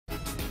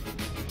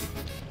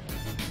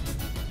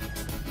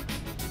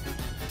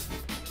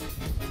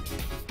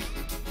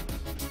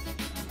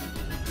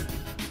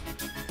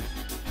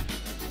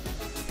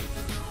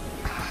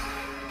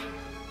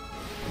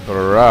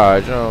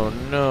Barrage. Oh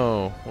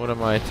no. What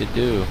am I to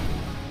do?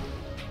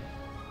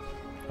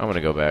 I'm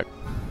gonna go back.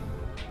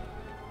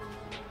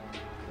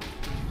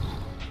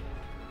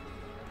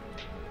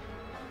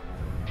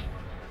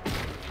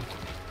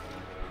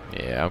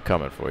 Yeah, I'm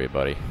coming for you,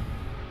 buddy.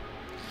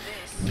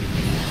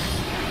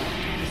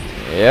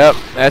 Yep,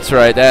 that's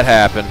right. That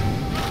happened.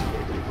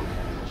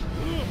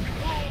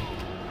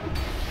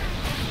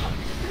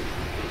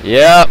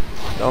 Yep.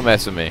 Don't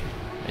mess with me.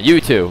 You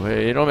too.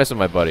 Hey, don't mess with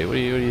my buddy. What are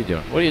you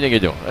doing? What do you think you're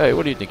doing? Hey,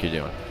 what do you think you're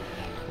doing?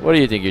 What do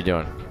you think you're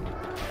doing?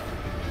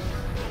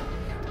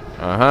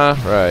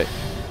 Right.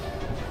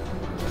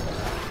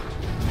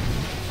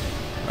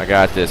 I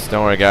got this.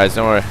 Don't worry, guys.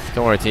 Don't worry.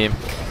 Don't worry, team.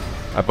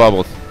 I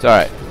bubbled. It's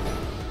alright.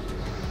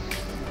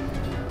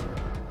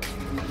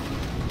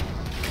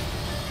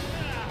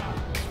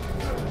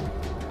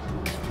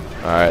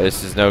 Alright,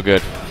 this is no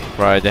good.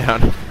 Probably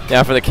down.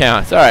 Down for the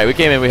count. It's alright. We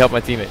came in. We helped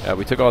my teammate.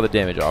 We took all the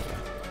damage off.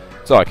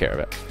 That's all I care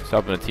about. Just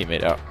helping a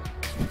teammate out.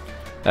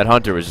 That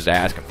hunter was just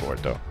asking for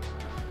it, though.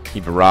 He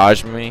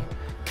barraged me.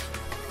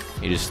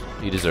 He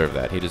deserved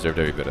that. He deserved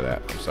every bit of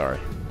that. I'm sorry.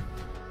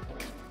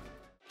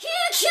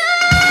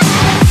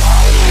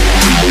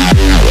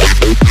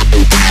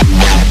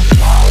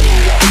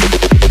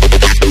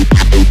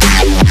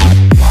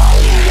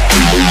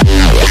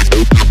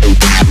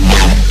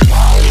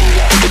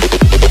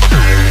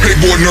 Hey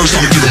boy, nurse,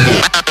 I'ma give him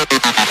more.